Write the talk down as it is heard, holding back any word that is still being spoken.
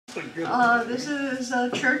This is a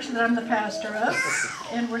church that I'm the pastor of,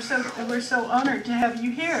 and we're so honored to have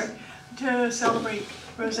you here to celebrate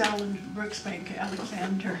Roselle Brooksbank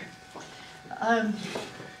Alexander.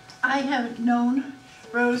 I have known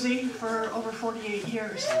Rosie for over 48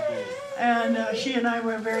 years, and she and I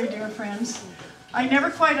were very dear friends. I never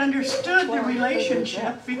quite understood the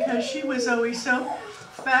relationship because she was always so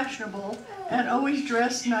fashionable and always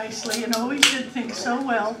dressed nicely and always did things so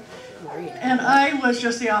well. And I was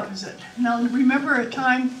just the opposite. Now, remember a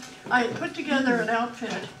time I had put together an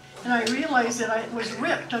outfit, and I realized that it was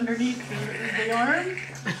ripped underneath the arm,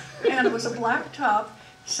 and it was a black top,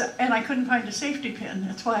 and I couldn't find a safety pin.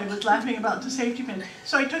 That's why I was laughing about the safety pin.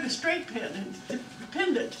 So I took a straight pin and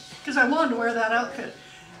pinned it, because I wanted to wear that outfit.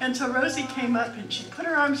 And so Rosie came up, and she put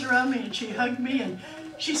her arms around me, and she hugged me, and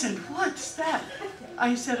she said, "What's that?"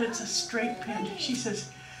 I said, "It's a straight pin." She says,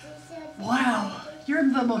 "Wow. You're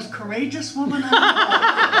the most courageous woman I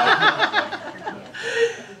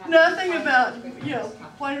know." Nothing about,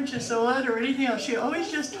 why don't you sew it or anything else. She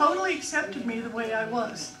always just totally accepted me the way I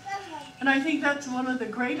was. And I think that's one of the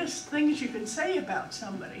greatest things you can say about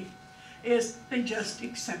somebody, is they just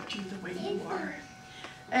accept you the way you are.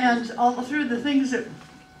 And all through the things that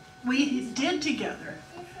we did together,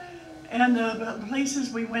 and the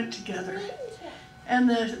places we went together, and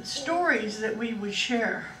the stories that we would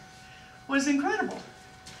share, was incredible.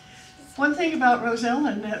 One thing about Roselle,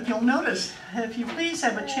 and you'll notice, if you please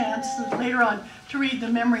have a chance later on to read the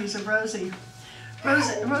memories of Rosie,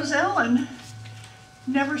 Roselle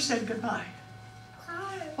never said goodbye.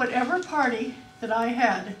 Whatever party that I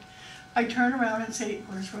had, I'd turn around and say,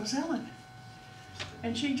 "Where's Roselle?"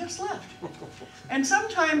 And she just left. And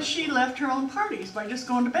sometimes she left her own parties by just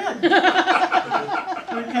going to bed.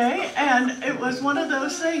 Okay? And it was one of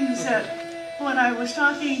those things that when I was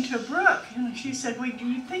talking to Brooke, and she said, "Well, do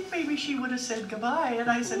you think maybe she would have said goodbye?" And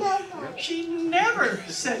I said, "She never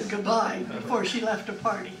said goodbye before she left a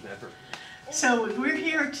party." So we're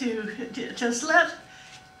here to just let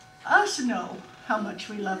us know how much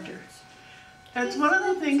we loved her. That's one of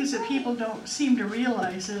the things that people don't seem to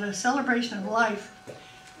realize, that a celebration of life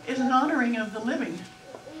is an honoring of the living.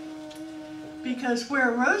 Because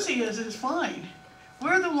where Rosie is fine.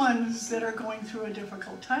 We're the ones that are going through a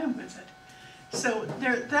difficult time with it. So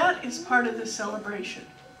that is part of the celebration,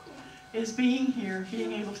 is being here,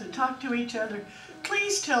 being able to talk to each other.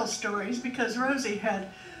 Please tell stories, because Rosie had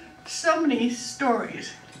so many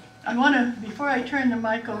stories. I want to, before I turn the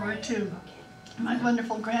mic over to my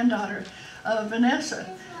wonderful granddaughter, Vanessa,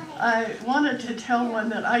 I wanted to tell one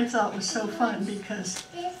that I thought was so fun, because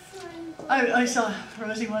I saw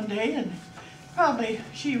Rosie one day, and probably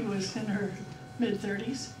she was in her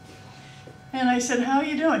mid-30s. And I said, "How are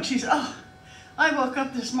you doing?" She said, "Oh, I woke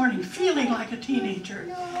up this morning feeling like a teenager.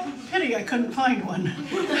 Pity I couldn't find one."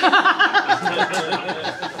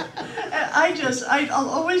 I'll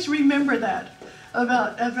always remember that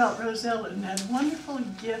about Roselle, and that wonderful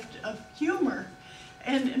gift of humor,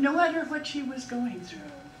 and no matter what she was going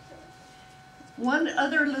through. One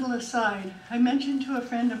other little aside, I mentioned to a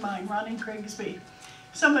friend of mine, Ronnie Grigsby.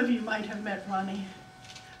 Some of you might have met Ronnie.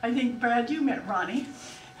 I think, Brad, you met Ronnie.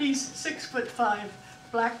 He's 6'5",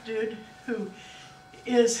 black dude who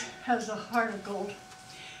has a heart of gold.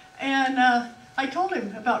 And I told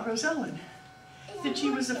him about Roselle, that she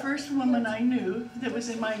was the first woman I knew that was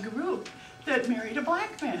in my group that married a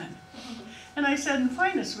black man. And I said, and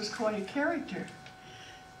Finus was quite a character.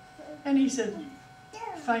 And he said,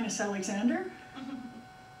 "Finus Alexander?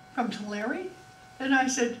 From Tulare?" And I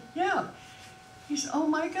said, "Yeah." He said, "Oh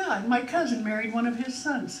my God, my cousin married one of his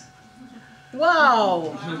sons."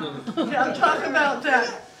 Wow! Yeah, talk about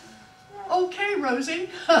that. Okay, Rosie.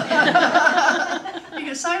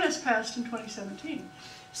 Because Sinus passed in 2017.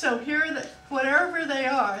 So here, whatever they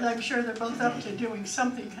are, I'm sure they're both up to doing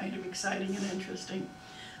something kind of exciting and interesting,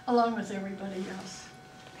 along with everybody else.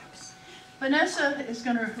 Vanessa is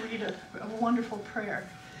going to read a wonderful prayer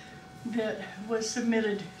that was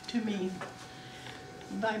submitted to me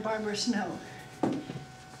by Barbara Snow.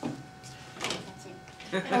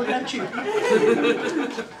 Oh, that's you.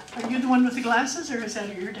 Are you the one with the glasses, or is that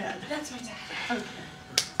your dad? That's my dad. Okay.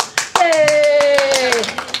 Hey!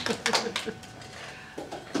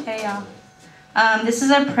 Hey, y'all. This is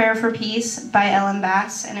a prayer for peace by Ellen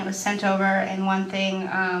Bass, and it was sent over, and one thing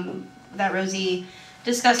that Rosie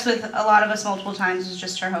discussed with a lot of us multiple times was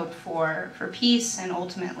just her hope for peace, and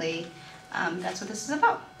ultimately that's what this is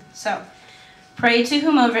about. So, pray to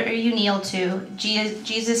whomever you kneel to,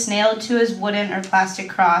 Jesus nailed to his wooden or plastic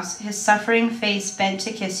cross, his suffering face bent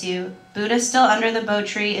to kiss you, Buddha still under the bo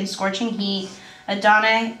tree in scorching heat,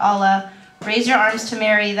 Adonai, Allah, Raise your arms to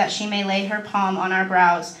Mary, that she may lay her palm on our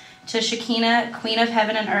brows. To Shekinah, Queen of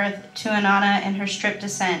heaven and earth, to Inanna in her stripped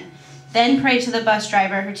descent. Then pray to the bus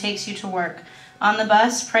driver who takes you to work. On the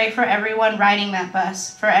bus, pray for everyone riding that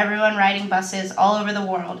bus, for everyone riding buses all over the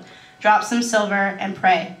world. Drop some silver and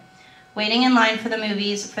pray. Waiting in line for the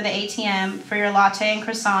movies, for the ATM, for your latte and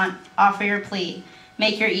croissant, offer your plea.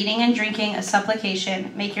 Make your eating and drinking a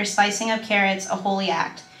supplication. Make your slicing of carrots a holy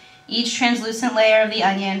act. Each translucent layer of the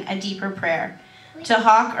onion a deeper prayer. To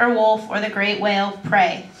hawk or wolf or the great whale,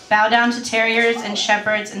 pray. Bow down to terriers and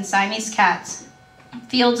shepherds and Siamese cats,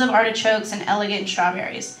 fields of artichokes and elegant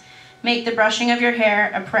strawberries. Make the brushing of your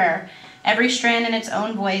hair a prayer, every strand in its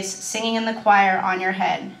own voice, singing in the choir on your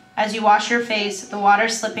head. As you wash your face, the water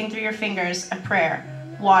slipping through your fingers, a prayer.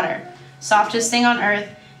 Water, softest thing on earth,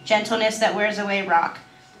 gentleness that wears away rock.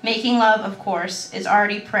 Making love, of course, is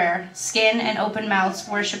already prayer. Skin and open mouths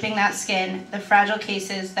worshiping that skin, the fragile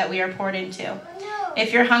cases that we are poured into.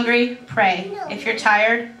 If you're hungry, pray. If you're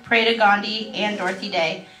tired, pray to Gandhi and Dorothy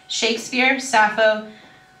Day. Shakespeare, Sappho,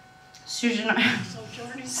 Sojourner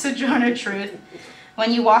Truth.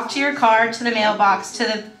 When you walk to your car, to the mailbox, to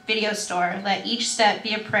the video store, let each step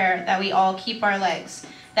be a prayer that we all keep our legs,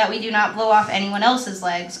 that we do not blow off anyone else's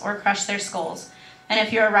legs or crush their skulls. And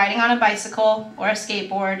if you are riding on a bicycle or a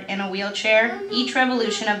skateboard in a wheelchair, each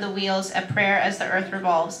revolution of the wheels a prayer as the earth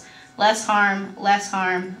revolves. Less harm, less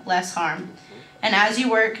harm, less harm. And as you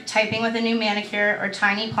work, typing with a new manicure or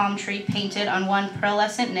tiny palm tree painted on one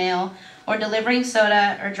pearlescent nail, or delivering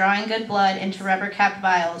soda or drawing good blood into rubber-capped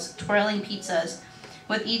vials, twirling pizzas.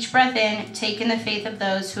 With each breath in, take in the faith of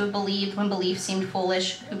those who have believed when belief seemed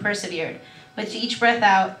foolish, who persevered. With each breath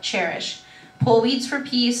out, cherish. Pull weeds for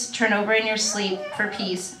peace, turn over in your sleep for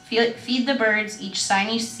peace. Feed the birds each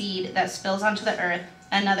tiny seed that spills onto the earth,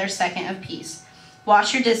 another second of peace.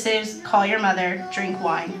 Wash your dishes, call your mother, drink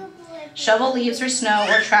wine. Shovel leaves or snow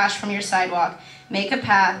or trash from your sidewalk. Make a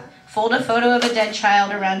path. Fold a photo of a dead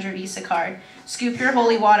child around your Visa card. Scoop your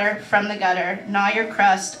holy water from the gutter. Gnaw your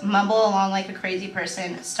crust. Mumble along like a crazy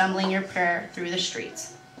person, stumbling your prayer through the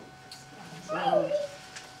streets. Amen.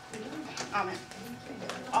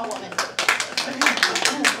 All women.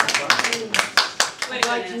 I'd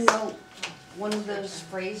like to know, one of those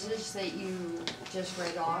phrases that you just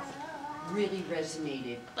read off really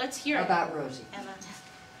resonated. Let's hear it. About Rosie. Emma.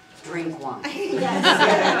 Drink wine.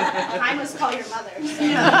 Yes. I must call your mother.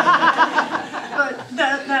 Yeah. But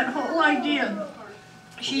that whole idea,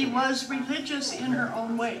 she was religious in her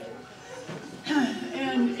own way.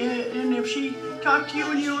 And if she talked to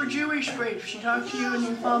you and you were Jewish, great. If she talked to you and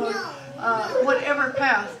you followed whatever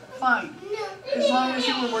path, fine. As long as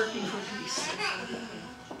you were working for peace.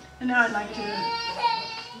 And now I'd like to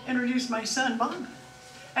introduce my son, Bob.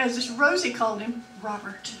 As Rosie called him,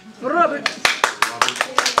 Robert. Robert.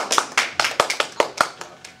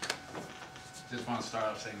 Just want to start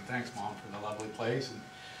off saying thanks, Mom, for the lovely place and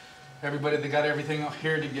everybody that got everything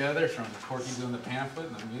here together, from Corky doing the pamphlet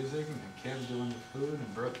and the music, and Kim doing the food,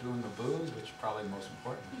 and Brooke doing the booze, which is probably the most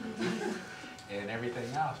important, and everything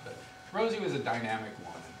else. But Rosie was a dynamic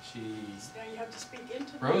woman. Now you have to speak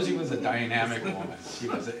into Rosie was a dynamic woman. She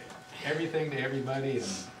was everything to everybody, and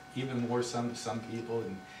even more some people.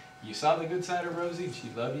 And you saw the good side of Rosie, and she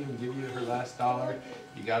loved you and give you her last dollar.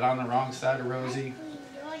 You got on the wrong side of Rosie,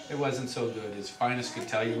 it wasn't so good. His finest could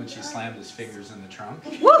tell you when she slammed his fingers in the trunk.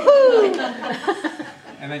 Woohoo!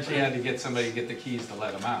 And then she had to get somebody to get the keys to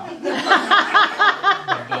let him out.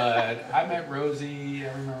 But I met Rosie,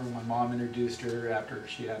 I remember my mom introduced her after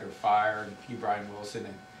she had her fire and P. Brian Wilson,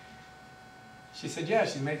 and she said, yeah,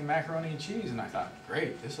 she's making macaroni and cheese. And I thought,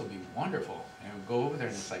 great, this will be wonderful. And we go over there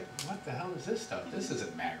and it's like, what the hell is this stuff? This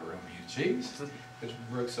isn't macaroni and cheese. Which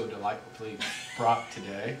Brooke's so delightfully brought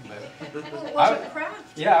today. But was it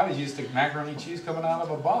craft? yeah, I was used to macaroni and cheese coming out of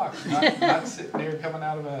a box, not sitting there coming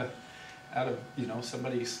out of you know,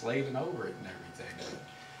 somebody slaving over it and everything.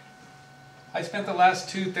 I spent the last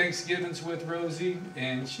 2 Thanksgivings with Rosie,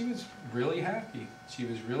 and she was really happy. She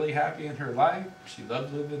was really happy in her life. She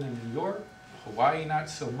loved living in New York. Hawaii, not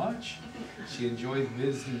so much. She enjoyed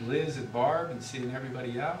visiting Liz and Barb and seeing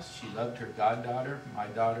everybody else. She loved her goddaughter, my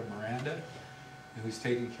daughter Miranda, who's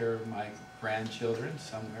taking care of my grandchildren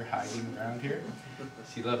somewhere hiding around here.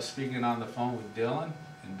 She loved speaking on the phone with Dylan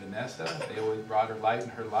and Vanessa. They always brought her light in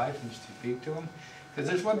her life and to speak to them. Because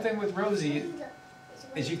there's one thing with Rosie,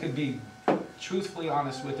 is you could be truthfully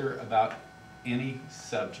honest with her about any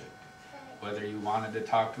subject. Whether you wanted to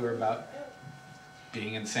talk to her about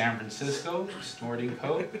being in San Francisco, snorting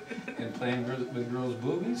coke, and playing with girls'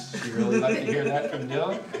 boobies. She really liked to hear that from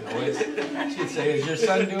Dylan. And always, she'd say, is your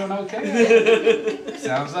son doing okay?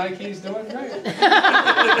 Sounds like he's doing great.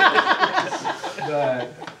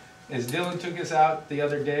 But as Dylan took us out the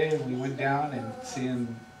other day and we went down and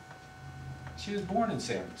seeing, she was born in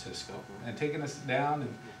San Francisco, and taking us down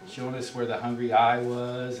and showing us where the Hungry Eye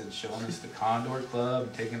was, and showing us the Condor Club,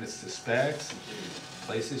 and taking us to Specs,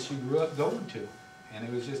 places she grew up going to. And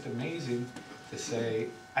it was just amazing to say,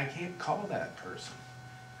 I can't call that person.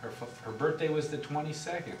 Her birthday was the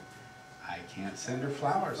 22nd. I can't send her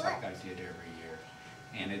flowers like I did every year.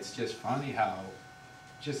 And it's just funny how,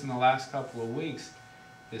 just in the last couple of weeks,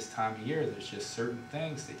 this time of year, there's just certain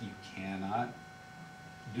things that you cannot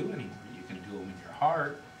do anymore. You can do them in your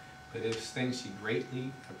heart, but it's things you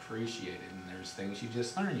greatly appreciated. And there's things you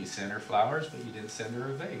just learned. You sent her flowers, but you didn't send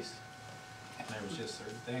her a vase. And there was just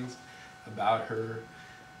certain things about her.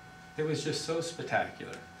 It was just so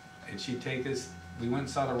spectacular. And she'd take us, we went and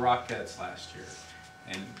saw the Rockettes last year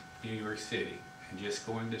in New York City, and just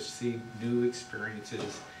going to see new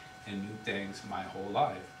experiences and new things my whole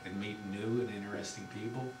life, and meet new and interesting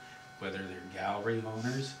people, whether they're gallery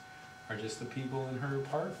owners or just the people in her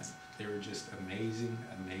apartment. They were just amazing,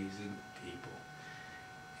 amazing people.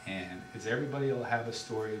 And as everybody will have a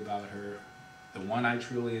story about her, the one I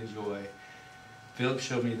truly enjoy, Philip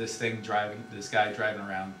showed me this guy driving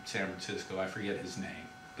around San Francisco, I forget his name,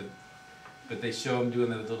 but they show him doing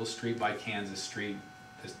the little street by Kansas Street,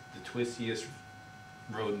 the twistiest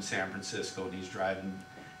road in San Francisco, and he's driving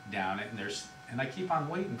down it, and I keep on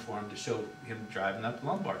waiting for him to show him driving up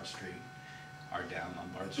Lombard Street, or down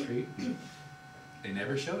Lombard Street. They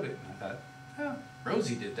never showed it, and I thought, oh,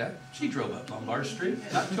 Rosie did that. She drove up Lombard Street.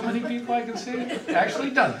 Not too many people I can see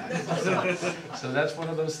actually done that. So that's one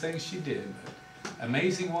of those things she did. But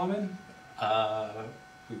amazing woman.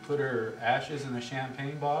 We put her ashes in a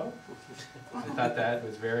champagne bottle. I thought that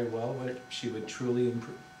was very well what she would truly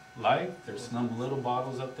like. There's some little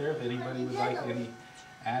bottles up there if anybody would like any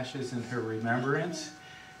ashes in her remembrance.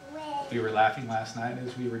 We were laughing last night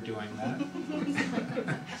as we were doing that.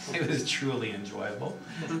 It was truly enjoyable.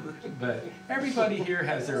 But everybody here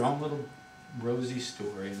has their own little Rosie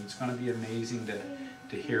story, and it's going to be amazing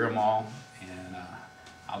to hear them all. And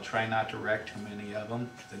I'll try not to wreck too many of them,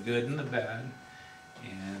 the good and the bad,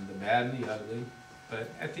 and the bad and the ugly. But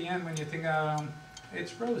at the end, when you think of them,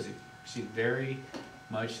 it's Rosie. She's very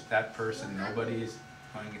much that person nobody is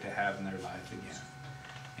going to have in their life again.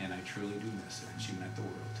 And I truly do miss her. And she meant the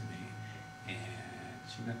world to me. And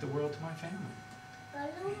she meant the world to my family.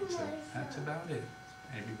 And so that's about it.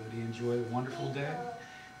 Everybody enjoy a wonderful day.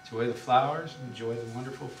 Enjoy the flowers. Enjoy the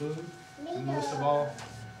wonderful food. And most of all,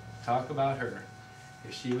 talk about her.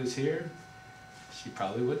 If she was here, she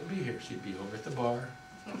probably wouldn't be here. She'd be over at the bar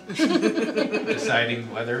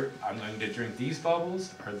deciding whether I'm going to drink these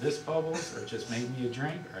bubbles or this bubbles, or just make me a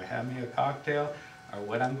drink or have me a cocktail, or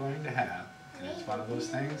what I'm going to have. And it's one of those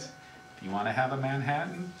things. If you want to have a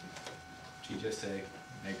Manhattan, she just say,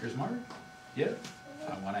 Maker's Mark? Yep.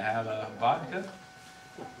 I want to have a vodka?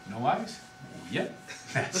 No ice? Yep.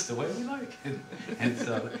 That's the way we like it. And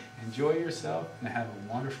so enjoy yourself and have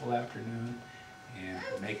a wonderful afternoon,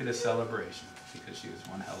 and make it a celebration, because she was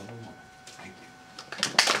one hell of a woman. Thank you.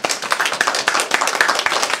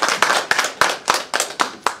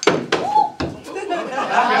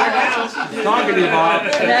 Talking to you, Bob.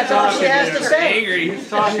 That's all she has to say. Angry. He's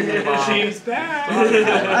talking to you, Bob. She's back.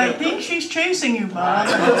 I think she's chasing you, Bob.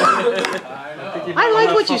 I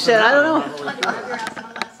like what you said. I don't know.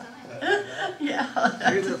 Yeah,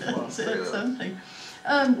 that's something.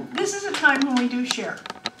 This is a time when we do share.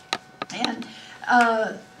 And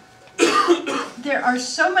there are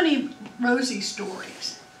so many Rosie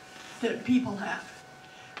stories that people have.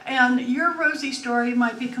 And your Rosie story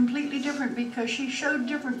might be completely different because she showed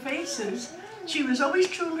different faces. She was always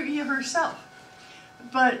truly herself.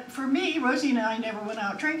 But for me, Rosie and I never went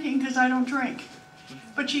out drinking because I don't drink.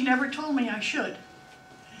 But she never told me I should.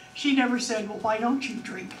 She never said, well, why don't you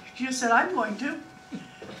drink? She just said, I'm going to.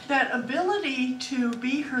 That ability to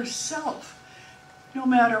be herself, no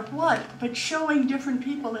matter what, but showing different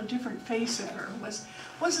people a different face of her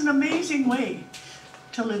was an amazing way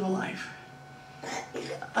to live a life.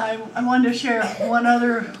 I wanted to share one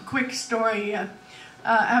other quick story.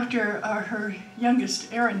 After her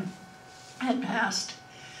youngest, Erin, had passed,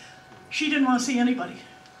 she didn't want to see anybody.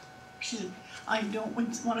 She said, I don't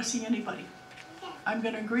want to see anybody. I'm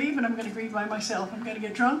going to grieve, and I'm going to grieve by myself. I'm going to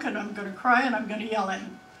get drunk, and I'm going to cry, and I'm going to yell at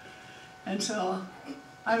him. And so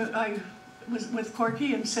I was with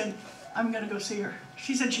Corky and said, I'm going to go see her.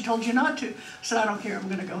 She said, she told you not to. I said, I don't care, I'm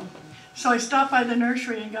going to go. So I stopped by the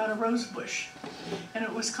nursery and got a rose bush, and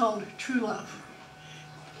it was called True Love.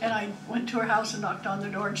 And I went to her house and knocked on the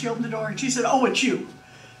door, and she opened the door, and she said, oh, it's you.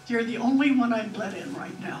 You're the only one I'd let in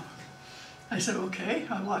right now. I said, okay.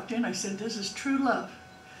 I walked in, I said, this is true love.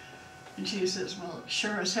 And she says, well,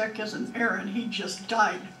 sure as heck isn't Aaron, he just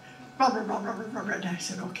died. Blah, blah, blah, blah, blah, blah. And I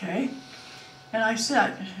said, okay. And I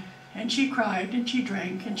sat, and she cried, and she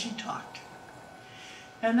drank, and she talked.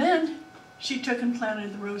 And then she took and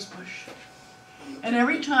planted the rose bush. And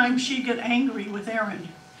every time she'd get angry with Aaron,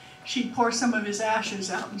 she'd pour some of his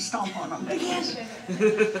ashes out and stomp on him.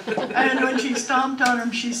 And when she stomped on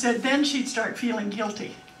him, she said then she'd start feeling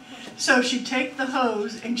guilty. So she'd take the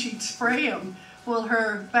hose and she'd spray him. Well,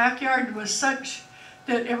 her backyard was such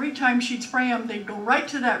that every time she'd spray them, they'd go right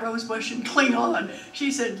to that rose bush and cling on.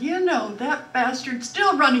 She said, you know, that bastard's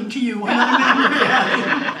still running to you when I'm angry at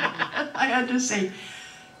him. I had to say,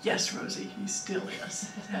 yes, Rosie, he still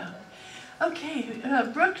is. Yeah. Okay,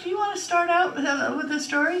 Brooke, do you want to start out with the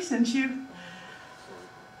story since you...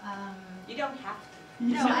 You don't have to.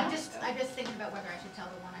 No, I'm just thinking about whether I should tell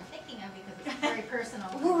the one I'm thinking of because it's very personal.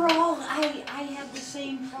 We're all, I have the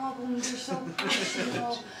same problem, you're so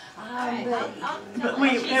personal. But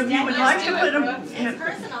wait, if you would like to put them... It's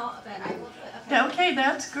personal, but I will do it. Okay,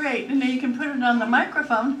 that's great. And then you can put it on the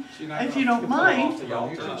microphone if you don't mind. She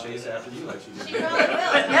probably will.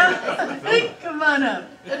 Yeah, come on up.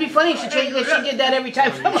 It'd be funny if she did that every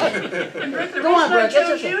time. Come on. And Brooke, the Go on, reason I Brooke, chose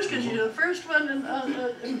that's okay. you is because you're the first one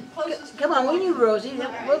and closest. Come on, we knew Rosie.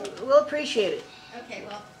 We'll appreciate it. Okay,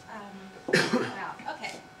 well, wow,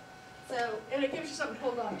 okay. So, And it gives you something to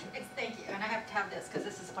hold on to. thank you, and I have to have this because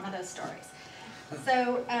this is one of those stories.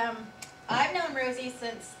 So, I've known Rosie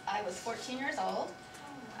since I was 14 years old.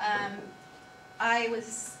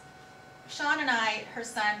 Sean and I, her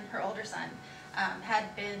son, her older son,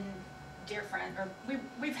 had been dear friends, or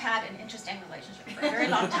we've had an interesting relationship for a very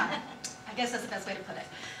long time. I guess that's the best way to put it.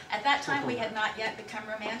 At that time, we had not yet become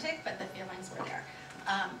romantic, but the feelings were there.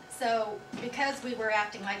 So because we were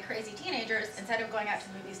acting like crazy teenagers, instead of going out to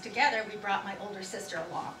the movies together, we brought my older sister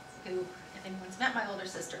along, who, if anyone's met my older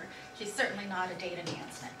sister, she's certainly not a date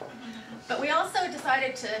enhancement. But we also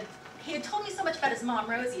decided he had told me so much about his mom,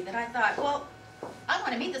 Rosie, that I thought, well, I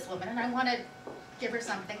want to meet this woman and I want to give her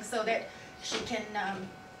something so that she can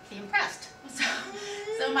be impressed.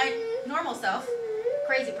 So my normal self,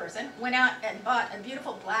 crazy person, went out and bought a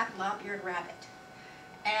beautiful black lop-eared rabbit.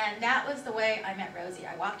 And that was the way I met Rosie.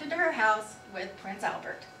 I walked into her house with Prince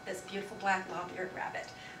Albert, this beautiful black lop-eared rabbit.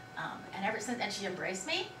 And she embraced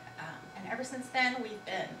me. And ever since then, we've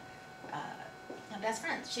been best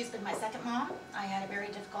friends. She's been my second mom. I had a very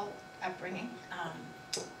difficult upbringing.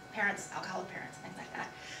 Parents, alcoholic parents, things like that.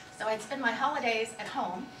 So I'd spend my holidays at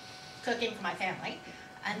home cooking for my family.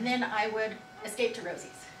 And then I would escape to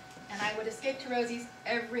Rosie's. And I would escape to Rosie's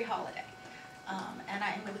every holiday.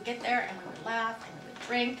 And we would get there and we would laugh and we would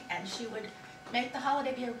drink and she would make the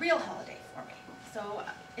holiday be a real holiday for me. So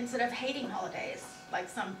instead of hating holidays like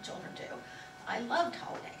some children do, I loved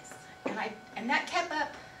holidays. And that kept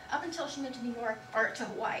up until she moved to New York or to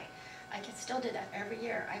Hawaii. I still did that every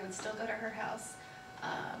year. I would still go to her house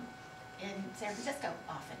in San Francisco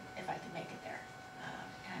often if I could make it there.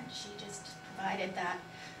 And she just provided that.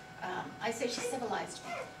 I say she civilized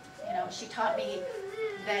me. You know, she taught me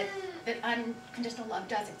that unconditional love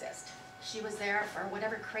does exist. She was there for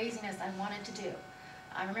whatever craziness I wanted to do.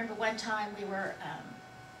 I remember one time we were,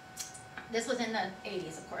 this was in the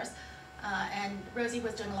 80s, of course, and Rosie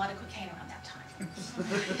was doing a lot of cocaine around that time,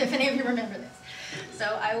 if any of you remember this. So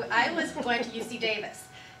I was going to UC Davis,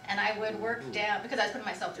 and I would work down, because I was putting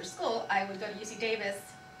myself through school, I would go to UC Davis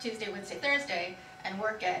Tuesday, Wednesday, Thursday, and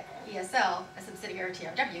work at ESL, a subsidiary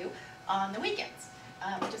TRW, on the weekends.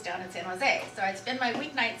 Which is down in San Jose. So I'd spend my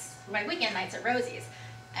weekend nights at Rosie's,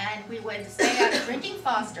 and we would stay out drinking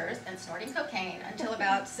Fosters and snorting cocaine until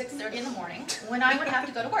about 6:30 in the morning when I would have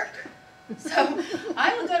to go to work. So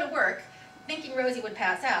I would go to work thinking Rosie would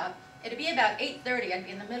pass out. It'd be about 8:30, I'd be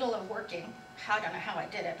in the middle of working. I don't know how I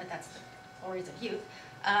did it, but that's the glories of youth.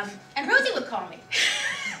 And Rosie would call me,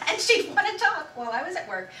 and she'd want to talk while I was at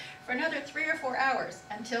work for another 3 or 4 hours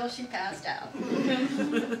until she passed out.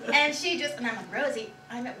 And I'm like, Rosie,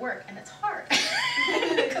 I'm at work, and it's hard.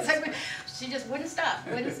 Because she just wouldn't stop.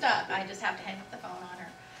 I just have to hang up the phone on her.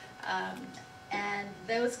 And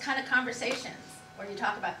those kind of conversations where you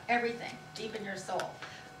talk about everything deep in your soul.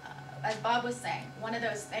 As Bob was saying, one of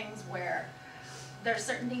those things where there are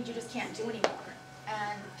certain things you just can't do anymore.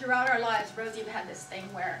 And throughout our lives, Rosie had this thing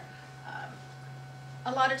where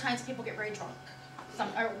a lot of times people get very drunk. Some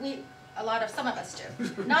of us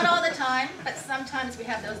do. Not all the time, but sometimes we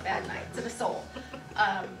have those bad nights of the soul.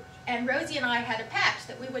 And Rosie and I had a pact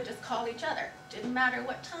that we would just call each other. Didn't matter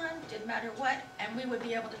what time, didn't matter what, and we would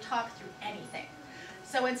be able to talk through anything.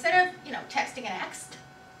 So instead of texting an ex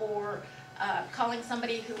or calling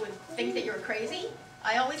somebody who would think that you're crazy,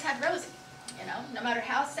 I always had Rosie. You know, no matter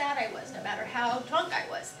how sad I was, no matter how drunk I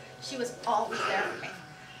was, she was always there for me.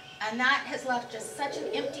 And that has left just such an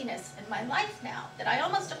emptiness in my life now that I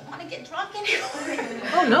almost don't want to get drunk anymore.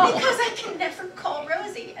 Oh no! Because I can never call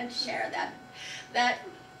Rosie and share that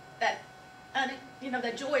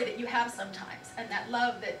joy that you have sometimes, and that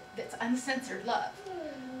love that's uncensored love.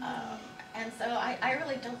 And so I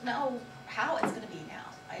really don't know how it's going to be now.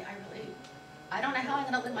 I don't know how I'm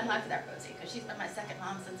going to live my life without Rosie, because she's been my second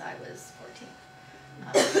mom since I was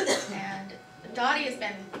 14. And Dottie has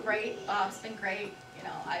been great. Bob's been great. You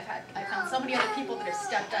know, I've found so many other people that have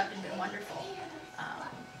stepped up and been wonderful.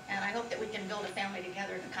 And I hope that we can build a family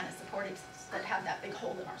together and kind of support each that have that big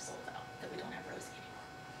hole in our soul, though, that we don't have Rosie anymore.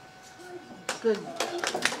 Good.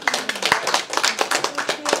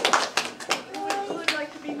 Who would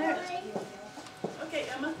like to be next? Okay,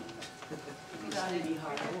 Emma.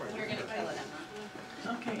 You're going to kill it, Emma.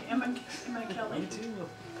 Okay, Emma Kelly.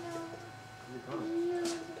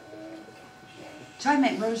 So I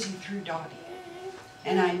met Rosie through Dottie,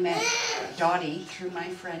 and I met Dottie through my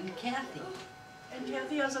friend Kathy. And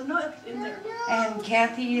Kathy has a note in there. And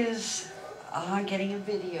Kathy is getting a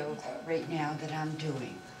video right now that I'm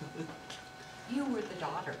doing. You were the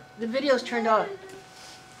daughter. The video's turned on.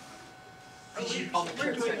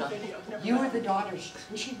 We're doing a video. Never You were mind. the daughters,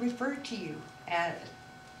 and she referred to you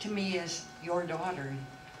to me as your daughter.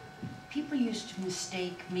 People used to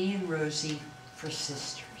mistake me and Rosie for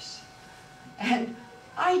sisters. And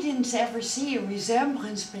I didn't ever see a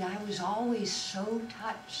resemblance, but I was always so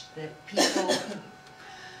touched that people...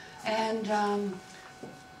 And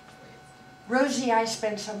Rosie, I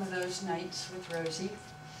spent some of those nights with Rosie.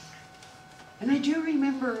 And I do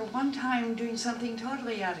remember one time doing something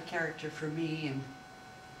totally out of character for me, and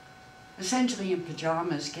essentially in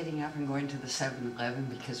pajamas, getting up and going to the 7-Eleven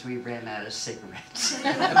because we ran out of cigarettes.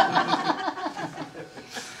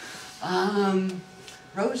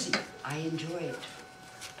 Rosie, I enjoyed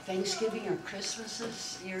Thanksgiving or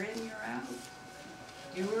Christmases, year in, year out.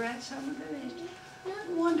 You were at some of those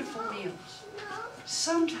wonderful meals.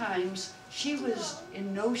 Sometimes she was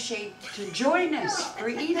in no shape to join us for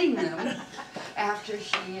eating them after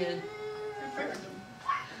she had...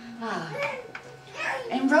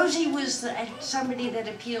 And Rosie was somebody that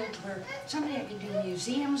appealed to her, somebody I could do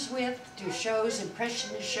museums with, do shows,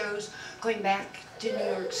 impressionist shows. Going back to New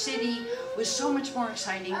York City was so much more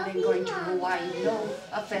exciting than going to Hawaii. No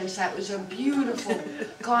offense, that was a beautiful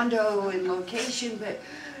condo and location, but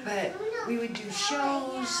we would do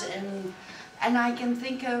shows, and I can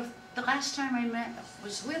think of the last time I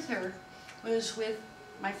was with her was with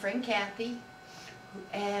my friend Kathy,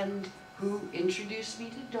 and who introduced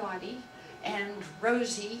me to Dottie, and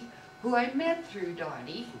Rosie, who I met through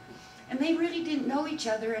Dottie, and they really didn't know each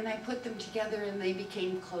other, and I put them together and they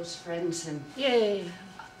became close friends. And Yay.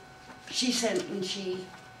 she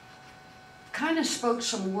kind of spoke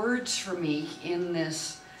some words for me in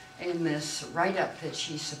this write-up that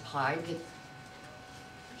she supplied.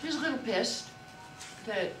 She was a little pissed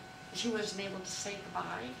that she wasn't able to say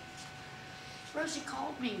goodbye. Rosie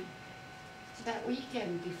called me that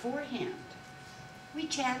weekend beforehand. We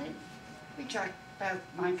chatted. We talked about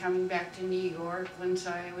my coming back to New York once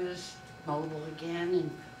I was mobile again, and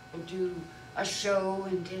we'll do a show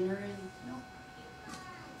and dinner, and no.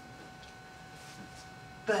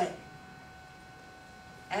 But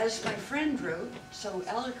as my friend wrote so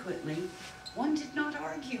eloquently, one did not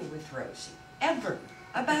argue with Rosie, ever,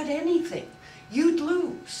 about anything. You'd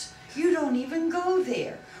lose. You don't even go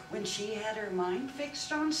there. When she had her mind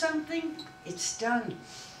fixed on something, it's done.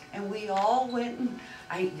 And we all went and,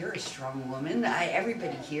 you're a strong woman.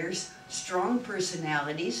 Everybody here's strong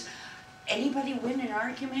personalities. Anybody win an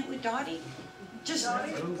argument with Dottie? Just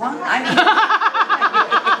one?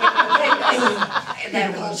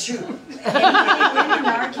 That holds true. Anybody win an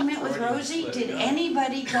argument with Rosie? Did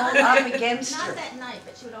anybody go up against her? Not that night,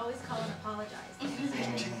 but she would always call and apologize.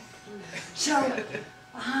 So,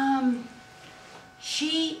 I'm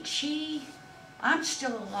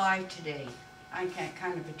still alive today. I can't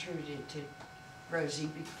kind of attribute it to Rosie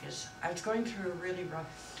because I was going through a really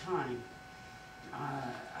rough time.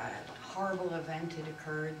 A horrible event had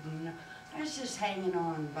occurred, and I was just hanging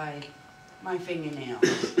on by my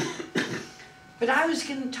fingernails. But I was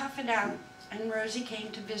going to tough it out, and Rosie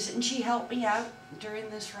came to visit, and she helped me out during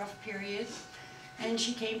this rough period. And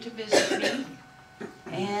she came to visit me,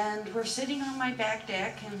 and we're sitting on my back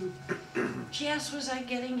deck, and she asked, was I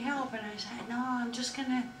getting help? And I said, no, I'm just going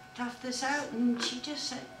to tough this out. And she just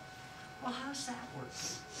said, well, how's that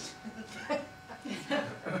working?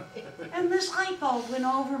 And this light bulb went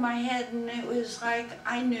over my head, and it was like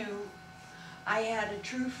I knew I had a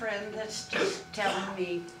true friend that's just telling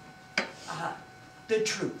me the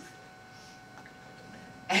truth.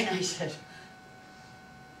 And I said,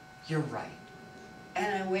 you're right.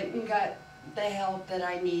 And I went and got the help that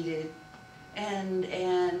I needed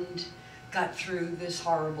and got through this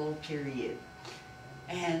horrible period.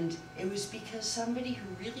 And it was because somebody who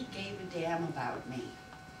really gave a damn about me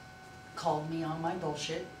called me on my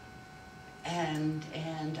bullshit, and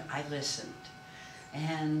I listened.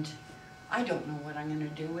 And I don't know what I'm going to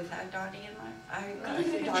do without Dottie and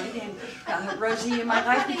Dottie and Rosie in my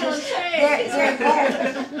life, because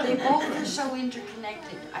they both are so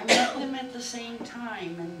interconnected. I met them at the same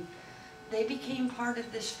time, and they became part of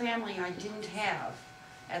this family I didn't have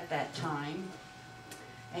at that time.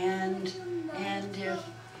 And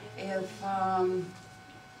if I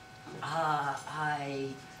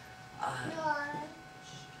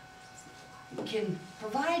can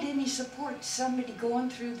provide any support to somebody going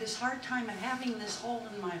through this hard time and having this hole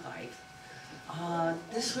in my life.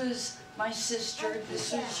 This was my sister,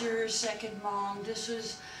 this was your second mom, this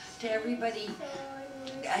was to everybody.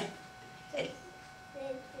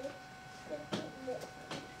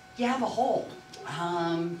 You have a hole.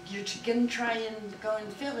 You're going to try and go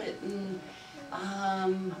and fill it. And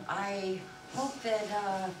I hope that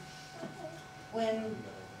when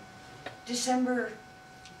December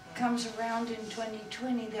comes around in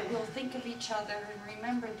 2020, that we'll think of each other and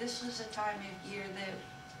remember this was a time of year that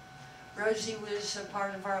Rosie was a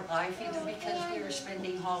part of our life, either because we were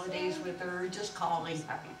spending holidays with her or just calling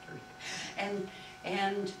her. And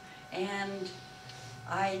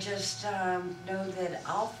I just know that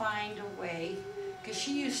I'll find a way, because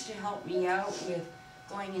she used to help me out with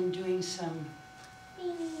going and doing some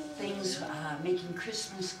things, making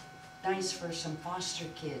Christmas nice for some foster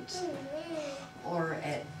kids, or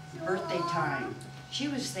at birthday time. She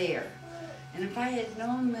was there. And if I had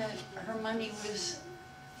known that her money was,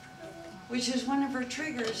 which is one of her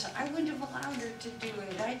triggers, I wouldn't have allowed her to do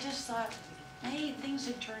it. I just thought, hey, things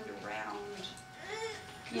had turned around.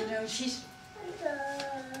 You know, she's,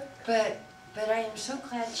 but I am so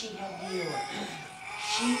glad she had New York.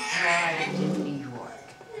 She thrived in New York.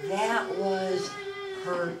 That was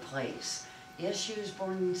her place. Yes, she was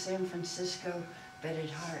born in San Francisco, but at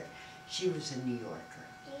heart, she was a New Yorker.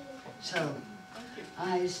 So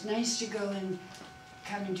it's nice to go and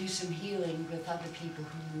kind of do some healing with other people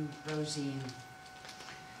who knew Rosie,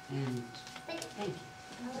 and thank you.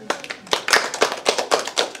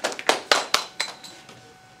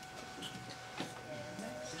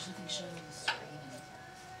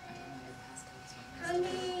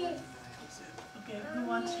 Okay, who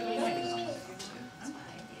wants to be next?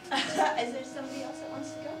 Is there somebody else that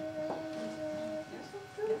wants to go?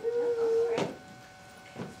 All right.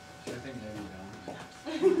 I think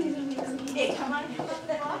maybe no. Hey, come on.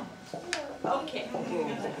 Okay.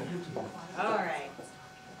 All right.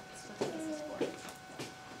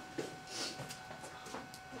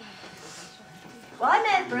 Well, I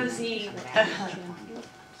met Rosie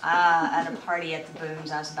at a party at the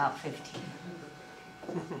Boones. I was about 15.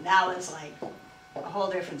 That was like a whole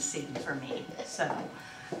different scene for me. So,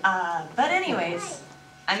 but anyways,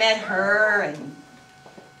 I met her and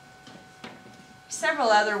several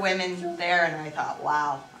other women there, and I thought,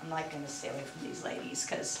 wow, I'm not going to stay away from these ladies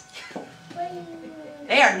because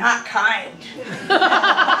they are not kind.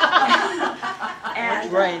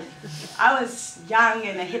 And Right. I was young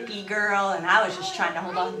and a hippie girl, and I was just trying to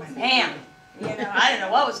hold on to my man. You know, I didn't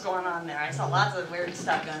know what was going on there. I saw lots of weird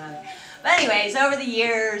stuff going on there. But anyways, over the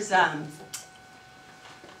years,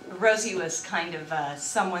 Rosie was kind of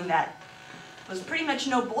someone that was pretty much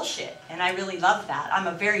no bullshit, and I really love that. I'm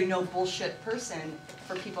a very no bullshit person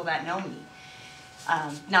for people that know me.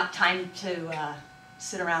 Not time to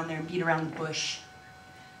sit around there and beat around the bush.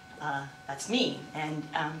 That's me, and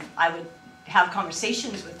I would have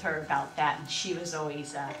conversations with her about that, and she was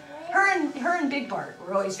always, her and Big Bart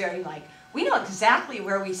were always very like, we know exactly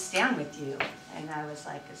where we stand with you. And I was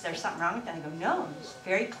like, is there something wrong with that? And I go, no, it's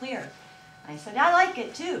very clear. And I said, I like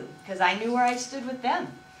it too, because I knew where I stood with them.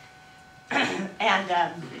 And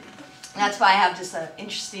that's why I have just an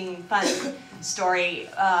interesting, fun story.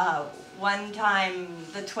 One time,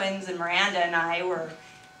 the twins and Miranda and I were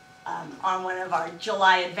on one of our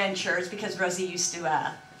July adventures, because Rosie used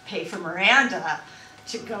to pay for Miranda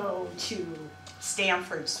to go to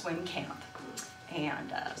Stanford swim camp.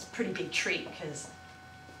 And it was a pretty big treat, because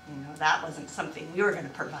you know, that wasn't something we were going to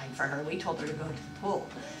provide for her. We told her to go to the pool.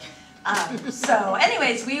 So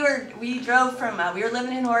anyways, we drove from, we were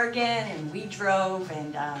living in Oregon, and we drove,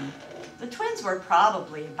 and the twins were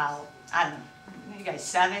probably about, I don't know, you guys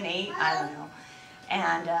 7, 8, I don't know.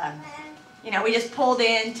 And You know, we just pulled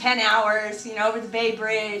in 10 hours, you know, over the Bay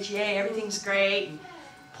Bridge, yay, everything's great. And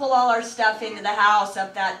pull all our stuff into the house,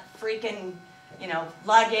 up that freaking, you know,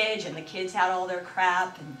 luggage, and the kids had all their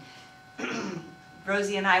crap. And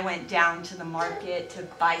Rosie and I went down to the market to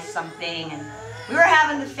buy something, and we were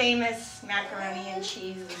having the famous macaroni and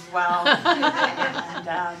cheese as well.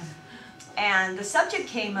 And the subject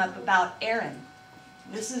came up about Erin.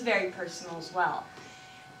 This is very personal as well.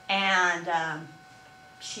 And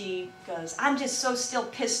she goes, I'm just so still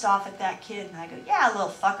pissed off at that kid. And I go, yeah, little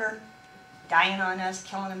fucker, dying on us,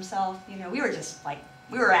 killing himself. You know, we were just like,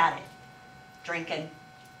 we were at it, drinking,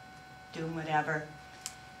 doing whatever.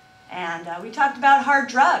 And we talked about hard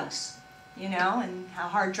drugs, you know, and how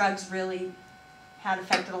hard drugs really had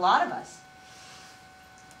affected a lot of us.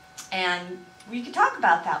 And we could talk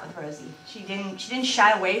about that with Rosie. She didn't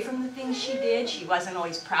shy away from the things she did. She wasn't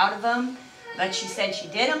always proud of them, but she said she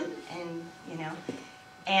did them, and, you know.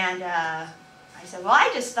 And I said, well,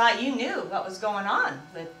 I just thought you knew what was going on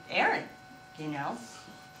with Erin, you know.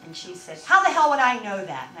 And she said, how the hell would I know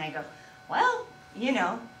that? And I go, well, you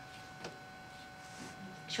know.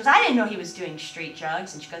 She goes, I didn't know he was doing street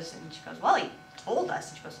drugs. And she goes, well, he told us.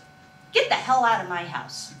 And she goes, get the hell out of my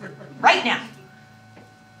house right now.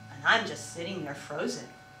 And I'm just sitting there frozen.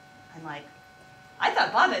 I'm like, I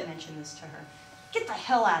thought Bob had mentioned this to her. Get the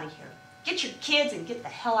hell out of here. Get your kids and get the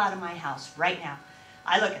hell out of my house right now.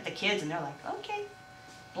 I look at the kids and they're like, okay.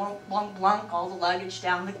 Blunk, blunk, blunk, all the luggage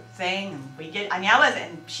down the thing. And we get, I mean,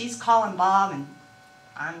 and she's calling Bob, and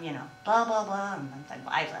I'm, you know, blah, blah, blah. And I'm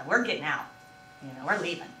like, we're getting out. You know, we're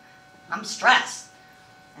leaving. I'm stressed.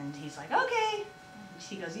 And he's like, okay. And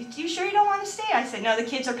she goes, you sure you don't want to stay? I said, no, the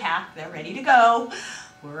kids are packed. They're ready to go.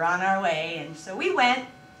 We're on our way. And so we went.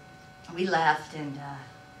 We left and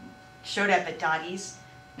showed up at Dottie's.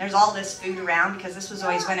 There's all this food around because this was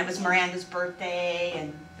always when it was Miranda's birthday, and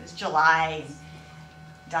it was July. And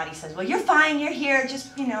Dottie says, well, you're fine. You're here.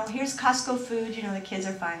 Just, you know, here's Costco food. You know, the kids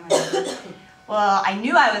are fine. Well, I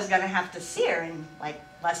knew I was going to have to see her in, like,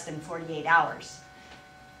 less than 48 hours.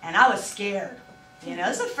 And I was scared. You know,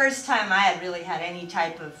 this is the first time I had really had any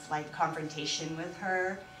type of, like, confrontation with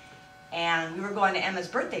her. And we were going to Emma's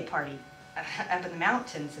birthday party up in the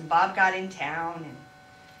mountains, and Bob got in town, and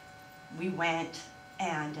we went,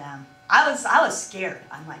 and I was scared.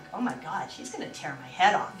 I'm like, oh my God, she's going to tear my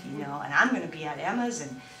head off, you know, and I'm going to be at Emma's,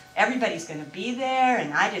 and everybody's going to be there,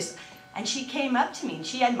 and she came up to me, and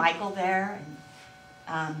she had Michael there,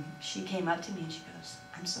 and she came up to me, and she goes,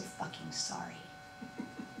 I'm so fucking sorry.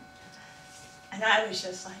 And I was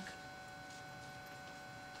just like,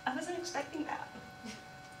 I wasn't expecting that.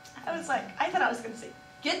 I was like, I thought I was going to say,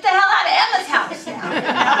 get the hell out of Emma's house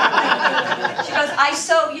now. She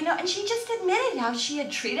goes, you know, and she just admitted how she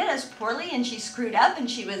had treated us poorly, and she screwed up, and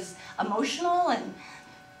she was emotional, and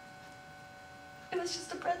it was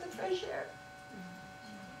just a breath of fresh air.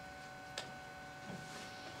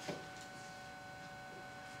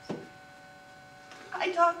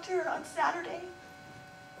 I talked to her on Saturday.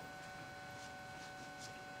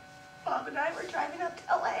 Bob and I were driving up to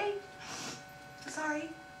LA. Sorry.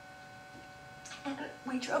 And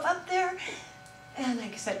we drove up there, and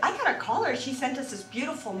like I said, I gotta call her. She sent us this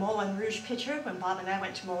beautiful Moulin Rouge picture when Bob and I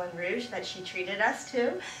went to Moulin Rouge that she treated us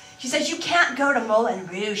to. She says, you can't go to Moulin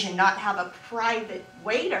Rouge and not have a private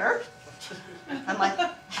waiter. I'm like,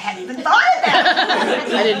 I hadn't even thought of that.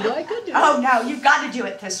 I didn't know I could do it. Oh no, you've got to do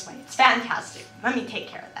it this way. It's fantastic. Let me take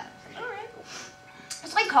care of that. All right.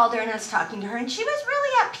 So I called her and I was talking to her, and she was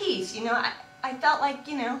really at peace. You know, I felt like,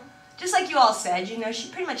 you know, just like you all said, you know, she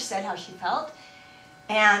pretty much said how she felt.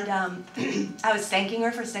 And I was thanking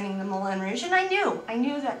her for sending the Moulin Rouge, and I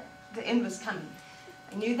knew that the end was coming.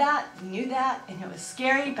 I knew that, and it was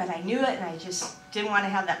scary, but I knew it, and I just didn't want to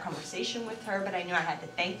have that conversation with her, but I knew I had to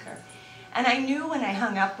thank her. And I knew when I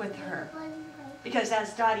hung up with her, because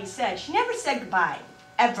as Dottie said, she never said goodbye,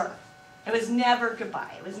 ever. It was never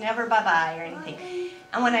goodbye. It was never bye-bye or anything.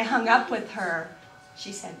 And when I hung up with her,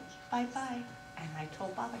 she said, bye-bye. And I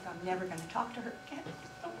told Bob, I'm never going to talk to her again.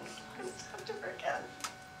 I'm never going to talk to her again.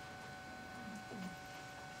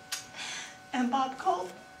 And Bob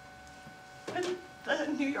called, and the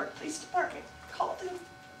New York Police Department called him.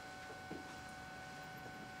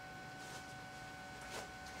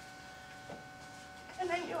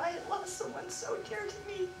 And I knew I had lost someone so dear to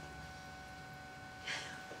me,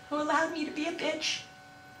 who allowed me to be a bitch,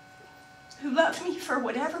 who loved me for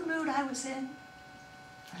whatever mood I was in.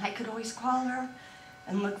 And I could always call her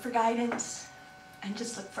and look for guidance and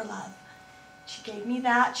just look for love. She gave me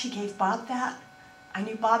that. She gave Bob that. I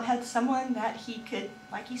knew Bob had someone that he could,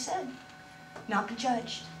 like he said, not be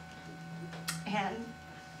judged. And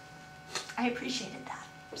I appreciated that.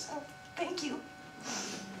 So Thank you.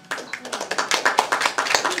 I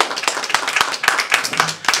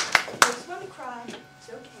just want to cry. It's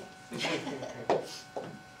okay.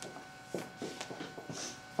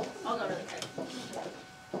 I'll go really quick.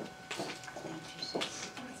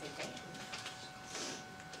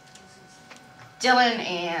 Dylan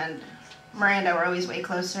and Miranda were always way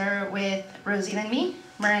closer with Rosie than me.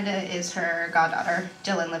 Miranda is her goddaughter.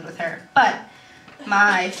 Dylan lived with her. But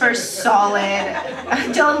my first solid,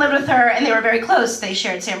 Dylan lived with her and they were very close. They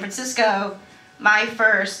shared San Francisco. My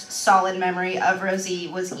first solid memory of Rosie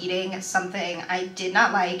was eating something I did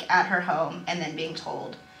not like at her home and then being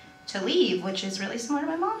told to leave, which is really similar to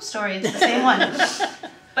my mom's story. It's the same one.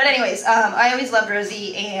 But anyways, I always loved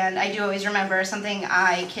Rosie, and I do always remember something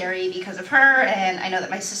I carry because of her, and I know that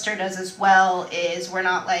my sister does as well, is we're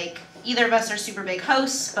not like, either of us are super big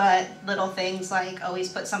hosts, but little things like always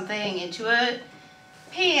put something into a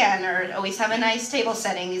pan or always have a nice table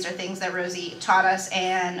setting. These are things that Rosie taught us,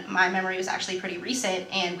 and my memory was actually pretty recent,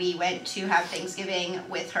 and we went to have Thanksgiving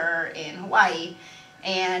with her in Hawaii,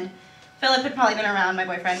 and Philip had probably been around my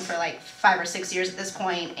boyfriend for like 5 or 6 years at this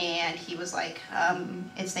point, and he was like,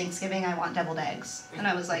 it's Thanksgiving, I want deviled eggs. And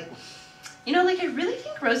I was like, you know, like I really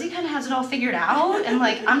think Rosie kind of has it all figured out, and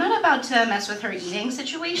like I'm not about to mess with her eating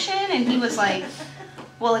situation. And he was like,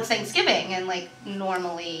 well, it's Thanksgiving, and like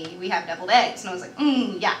normally we have deviled eggs. And I was like,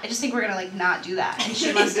 yeah, I just think we're gonna like not do that. And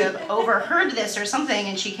she must have overheard this or something,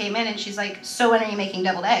 and she came in and she's like, so when are you making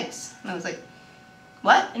deviled eggs? And I was like,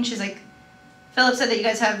 what? And she's like, Philip said that you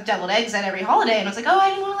guys have deviled eggs at every holiday. And I was like, oh,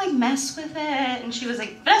 I didn't want to like mess with it. And she was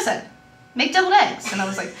like, Vanessa, make deviled eggs. And I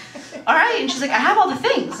was like, all right. And she's like, I have all the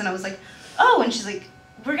things. And I was like, oh. And she's like,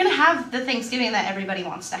 we're going to have the Thanksgiving that everybody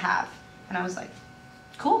wants to have. And I was like,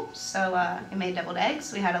 cool. So we made deviled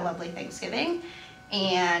eggs. We had a lovely Thanksgiving.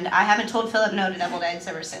 And I haven't told Philip no to deviled eggs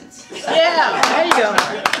ever since. So. Yeah, there you go.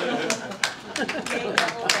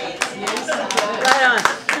 Right on.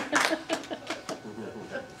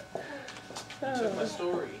 Took my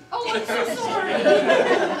story. Oh, I'm so sorry.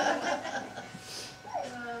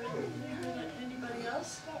 Anybody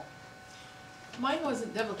else? Mine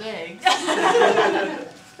wasn't deviled eggs.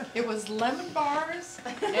 It was lemon bars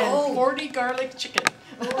and 40 garlic chicken.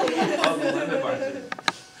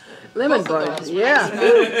 Lemon Both of bars, those were yeah. nice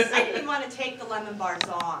foods. I didn't even want to take the lemon bars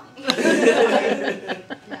on.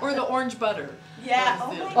 Or the orange butter. Yeah. That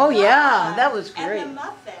was it. Oh yeah, that was And great. the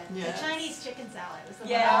muffin. Yes. The Chinese chicken salad was the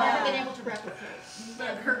Yeah. one I've never been able to replicate.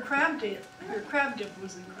 But her crab dip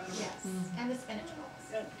was incredible. Yes, and the spinach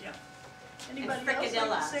rolls. Yeah. Anybody else like to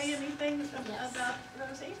fricadillas. say anything Yes. about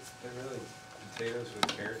Rosie? They're really potatoes with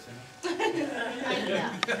carrots in it. Yeah,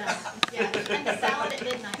 and the salad at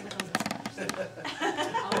midnight with those.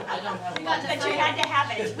 I don't have a lot. But you had to have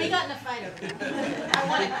it. We got in a fight over that. I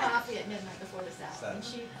wanted coffee at midnight before the salad, and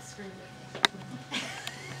she screamed at me.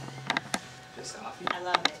 Just coffee. I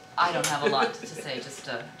love it. I don't have a lot to say. Just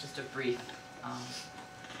a brief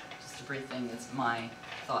thing is my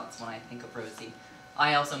thoughts when I think of Rosie.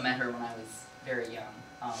 I also met her when I was very young.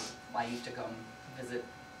 I used to go and visit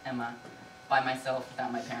Emma by myself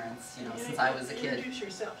without my parents, you know, since I was a kid. Introduce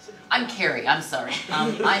yourself. So I'm Carrie. I'm sorry.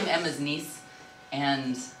 I'm Emma's niece,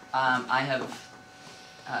 and I have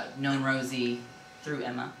known Rosie through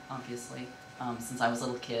Emma, obviously, since I was a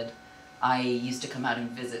little kid. I used to come out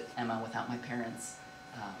and visit Emma without my parents,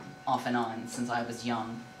 off and on, since I was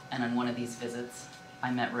young. And on one of these visits,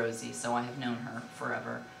 I met Rosie, so I have known her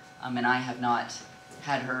forever. And I have not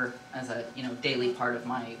had her as a daily part of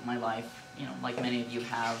my life, like many of you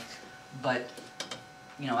have. But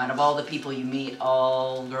out of all the people you meet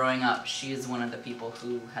all growing up, she is one of the people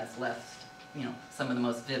who has left some of the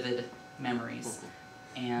most vivid memories.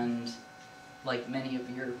 And like many of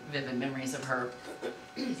your vivid memories of her,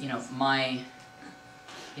 my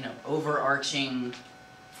overarching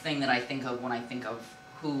thing that I think of when I think of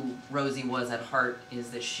who Rosie was at heart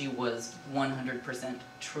is that she was 100%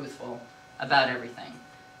 truthful about everything.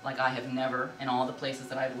 Like I have never, in all the places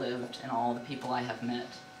that I've lived and all the people I have met,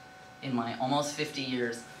 in my almost 50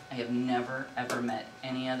 years, I have never ever met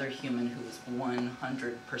any other human who was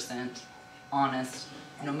 100% honest,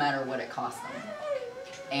 no matter what it cost them.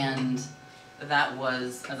 And that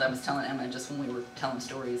was, as I was telling Emma just when we were telling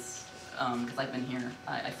stories, because I've been here,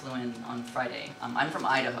 I flew in on Friday. I'm from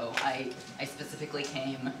Idaho. I specifically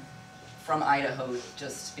came from Idaho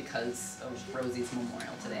just because of Rosie's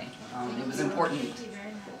memorial today. It was important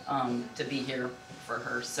to be here for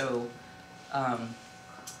her. So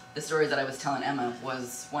the story that I was telling Emma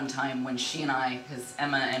was one time when she and I, because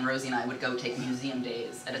Emma and Rosie and I would go take museum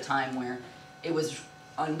days at a time where it was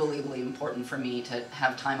unbelievably important for me to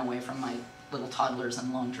have time away from my little toddlers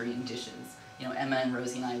and laundry and dishes. you know, Emma and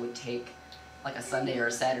Rosie and I would take like a Sunday or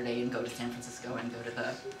a Saturday and go to San Francisco and go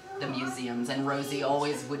to the museums. And Rosie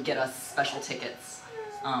always would get us special tickets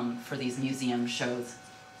for these museum shows.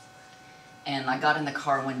 And I got in the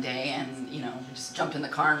car one day and, you know, we just jumped in the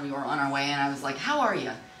car and we were on our way and I was like, how are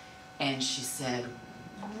you? And she said,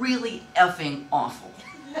 really effing awful.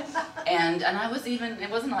 And I was even,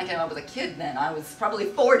 it wasn't like I was a kid then, I was probably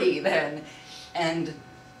 40 then. And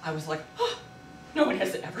I was like, oh, no one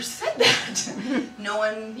has ever said that. No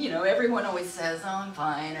one, you know, everyone always says, oh, I'm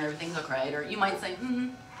fine, or everything's okay, or you might say,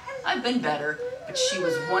 I've been better. But she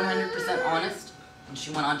was 100% honest, and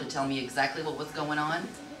she went on to tell me exactly what was going on.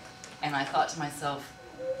 And I thought to myself,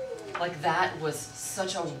 like, that was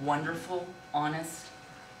such a wonderful, honest,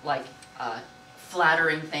 like,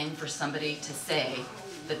 flattering thing for somebody to say,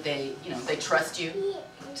 that they, you know, they trust you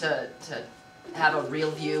to have a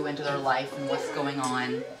real view into their life and what's going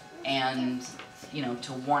on, and, you know,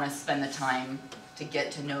 to want to spend the time to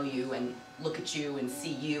get to know you and look at you and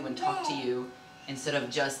see you and talk to you, instead of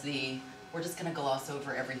just we're just going to gloss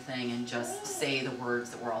over everything and just say the words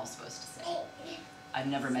that we're all supposed to say. I've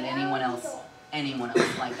never met anyone else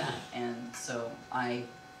like that. And so I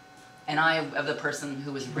am the person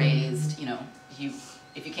who was raised, you know,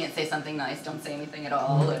 if you can't say something nice, don't say anything at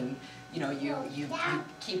all, and you know, you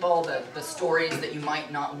keep all the stories that you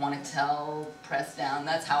might not want to tell pressed down.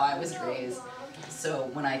 That's how I was raised. So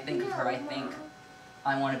when I think of her, I think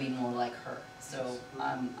I want to be more like her. So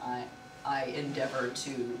I endeavor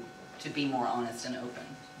to be more honest and open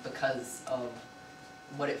because of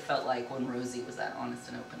what it felt like when Rosie was that honest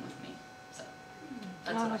and open with me. So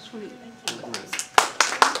that's what I sweet. do with Rosie.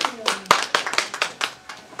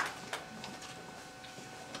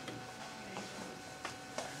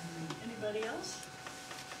 Anybody else?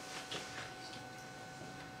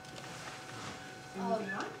 All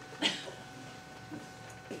right.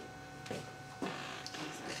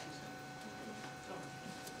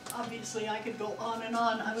 Obviously, I could go on and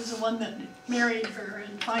on. I was the one that married her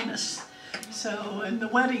in Finest. So, and the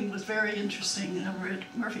wedding was very interesting over at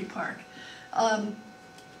Murphy Park.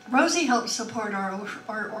 Rosie helped support our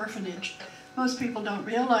orphanage. Most people don't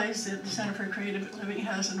realize that the Center for Creative Living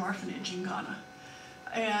has an orphanage in Ghana.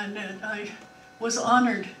 And I was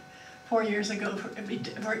honored 4 years ago for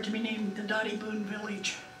it to be named the Dottie Boone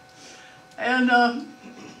Village. And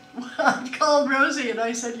I called Rosie and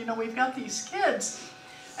I said, you know, we've got these kids.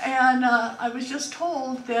 And I was just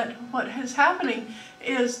told that what is happening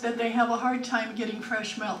is that they have a hard time getting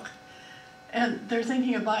fresh milk. And they're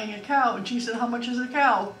thinking of buying a cow. And she said, how much is a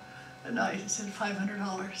cow? And I said,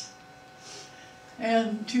 $500.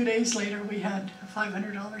 And 2 days later, we had a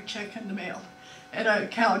 $500 check in the mail. And a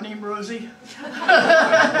cow named Rosie.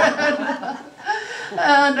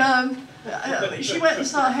 and she went and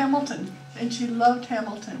saw Hamilton, and she loved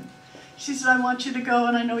Hamilton. She said, I want you to go,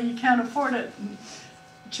 and I know you can't afford it. And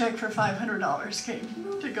a check for $500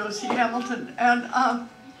 came to go see Hamilton. And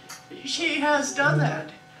she has done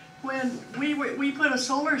that. When we put a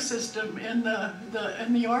solar system in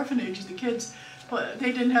the orphanage, the kids,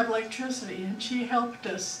 they didn't have electricity, and she helped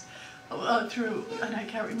us through, and I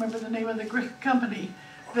can't remember the name of the company,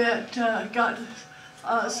 that got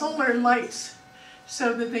solar lights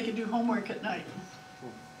so that they could do homework at night.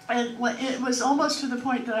 And it was almost to the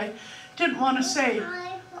point that I didn't want to say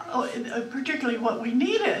particularly what we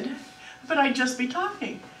needed, but I'd just be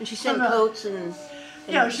talking. And she sent coats and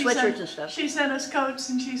sweatshirts and stuff. She sent us coats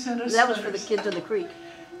and she sent us that was for the kids on the creek.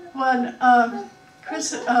 When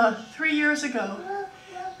 3 years ago,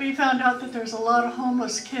 we found out that there's a lot of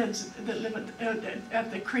homeless kids that live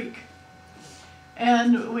at the creek.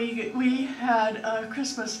 And we had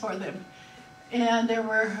Christmas for them. And there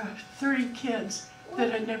were 30 kids that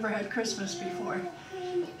had never had Christmas before.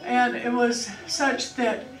 And it was such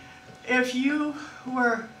that if you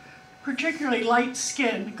were particularly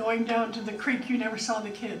light-skinned going down to the creek, you never saw the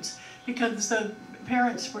kids because the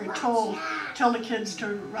parents were told, tell the kids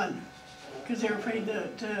to run because they were afraid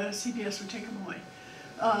that CPS would take them away.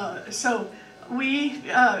 So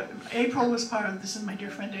April was part of this, and my dear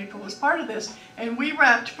friend April was part of this, and we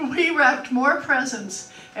wrapped more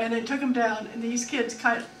presents, and it took them down, and these kids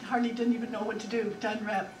hardly didn't even know what to do to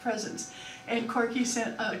unwrap presents. And Corky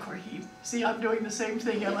sent, see, I'm doing the same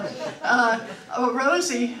thing, Ellen.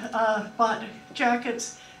 Rosie bought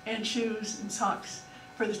jackets and shoes and socks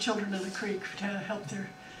for the children of the creek to help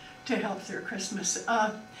their Christmas.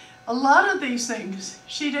 A lot of these things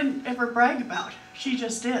she didn't ever brag about. She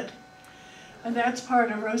just did. And that's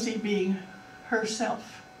part of Rosie being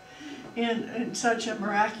herself in such a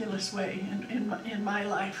miraculous way in my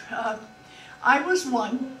life. I was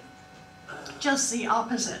one, just the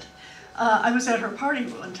opposite. I was at her party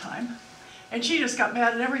one time, And she just got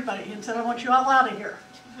mad at everybody and said, I want you all out of here.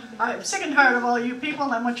 I'm sick and tired of all you people,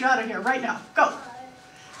 and I want you out of here right now. Go.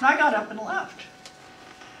 And I got up and left.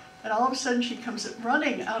 And all of a sudden she comes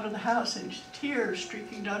running out of the house and tears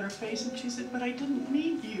streaking down her face, and she said, but I didn't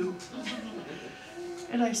mean you.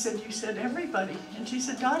 And I said, you said everybody. And she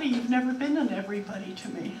said, Dottie, you've never been an everybody to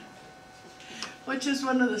me. Which is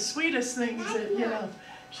one of the sweetest things that, you know,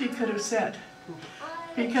 she could have said.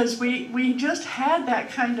 Because we just had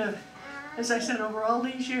that kind of, as I said, over all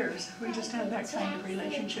these years, we just had that kind of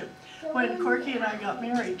relationship. When Corky and I got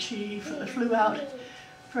married, she flew out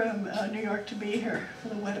from New York to be here for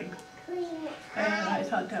the wedding. And I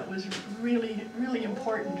thought that was really, really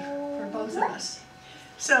important for both of us.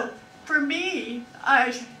 So for me,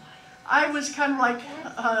 I was kind of like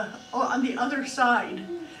on the other side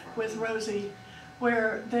with Rosie,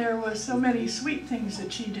 where there was so many sweet things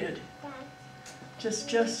that she did.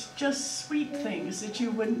 Just sweet things that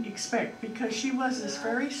you wouldn't expect, because she was this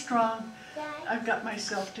very strong, I've got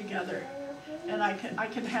myself together and I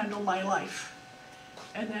can handle my life.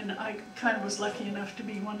 And then I kind of was lucky enough to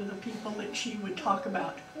be one of the people that she would talk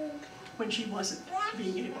about when she wasn't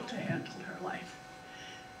being able to handle her life.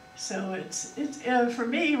 So it's for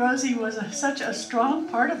me, Rosie was such a strong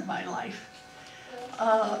part of my life.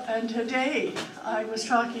 And today I was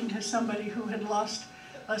talking to somebody who had lost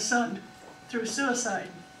a son through suicide.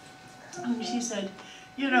 And she said,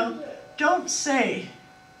 you know, don't say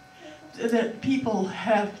that people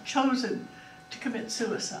have chosen to commit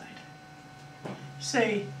suicide.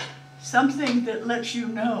 Say something that lets you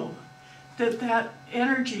know that that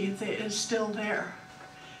energy that is still there.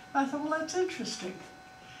 I thought, well, that's interesting.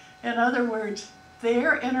 In other words,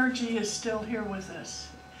 their energy is still here with us.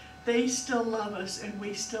 They still love us, and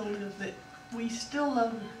we still live it. We still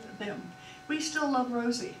love them. We still love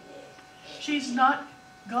Rosie. She's not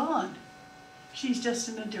gone. She's just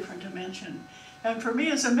in a different dimension. And for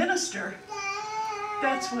me as a minister,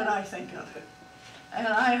 that's what I think of. And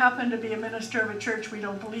I happen to be a minister of a church we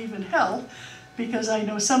don't believe in hell, because I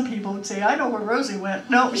know some people would say, I know where Rosie went.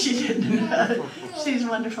 No, she didn't. She's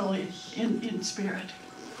wonderfully in spirit.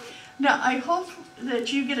 Now, I hope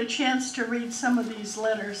that you get a chance to read some of these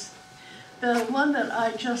letters. The one that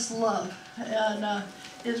I just love and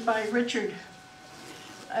is by Richard.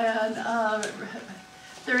 And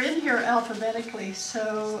they're in here alphabetically,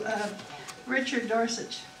 so Richard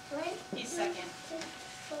Dorsett. He's second.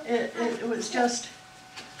 It was just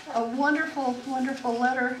a wonderful, wonderful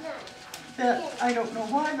letter that I don't know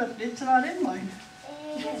why, but it's not in mine.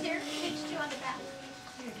 It's here, page 2 on the back.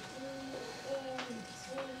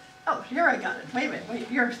 Oh, here I got it. Wait a minute, wait,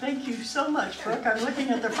 here, thank you so much, Brooke. I'm looking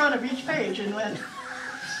at the front of each page and went,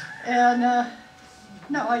 and no,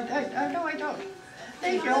 no, I don't.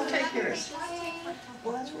 Thank you, I'll take yours.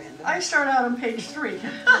 Well, that's random. I start out on page 3.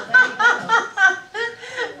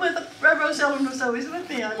 With Rosellen was always with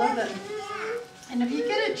me. I love that. And if you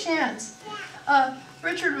get a chance,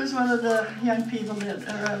 Richard was one of the young people that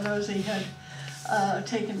Rosie had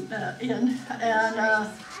taken in, and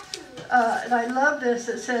I love this.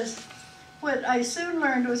 It says, "What I soon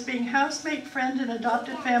learned was being housemate, friend, and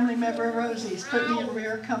adopted family member of Rosie's put me in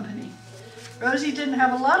rare company. Rosie didn't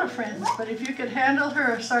have a lot of friends, but if you could handle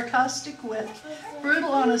her sarcastic wit,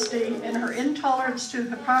 brutal honesty, and her intolerance to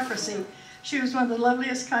hypocrisy, she was one of the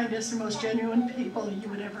loveliest, kindest, and most genuine people you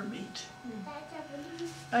would ever meet."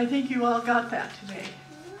 I think you all got that today.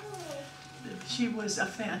 She was a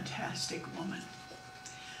fantastic woman.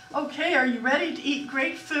 Okay, are you ready to eat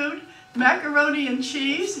great food? Macaroni and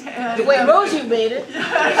cheese. And, The way Rosie made it. The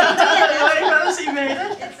way Rosie made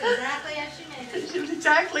it. It's exactly as she made it.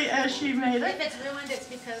 Exactly as she made it. If it's ruined, it's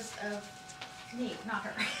because of me, not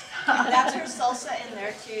her. That's her salsa in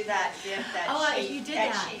there too, that dip that you did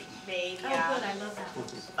that. she made. Oh, Yeah. good, I love that one.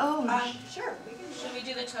 Oh, Sure. We can. Should we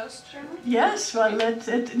do the toast, Sherman? yes. Well,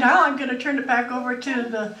 now I'm going to turn it back over to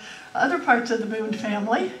the other parts of the Moon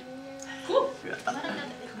family. Cool.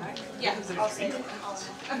 Yeah, I'll say it.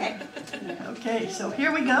 Okay. Okay, so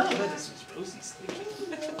here we go. Go ahead,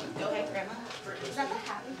 Grandma. Is that the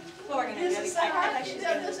hat? Well, we're gonna This do is it. the hat.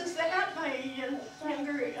 This is the hat my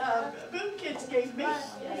younger Moon kids gave me.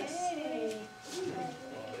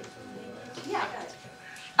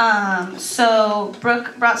 So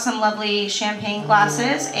Brooke brought some lovely champagne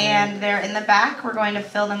glasses, and they're in the back. We're going to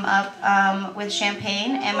fill them up with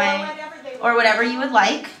champagne or whatever you would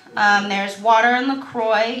like. There's water and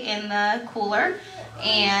LaCroix in the cooler,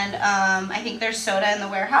 and I think there's soda in the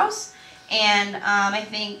warehouse. And I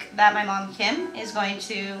think that my mom, Kim, is going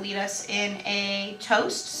to lead us in a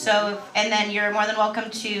toast. So, and then you're more than welcome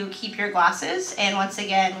to keep your glasses. And once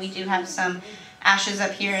again, we do have some ashes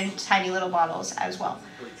up here in tiny little bottles as well.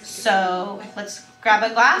 So let's grab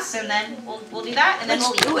a glass and then we'll do that and then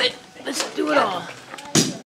we'll eat. Let's do it all.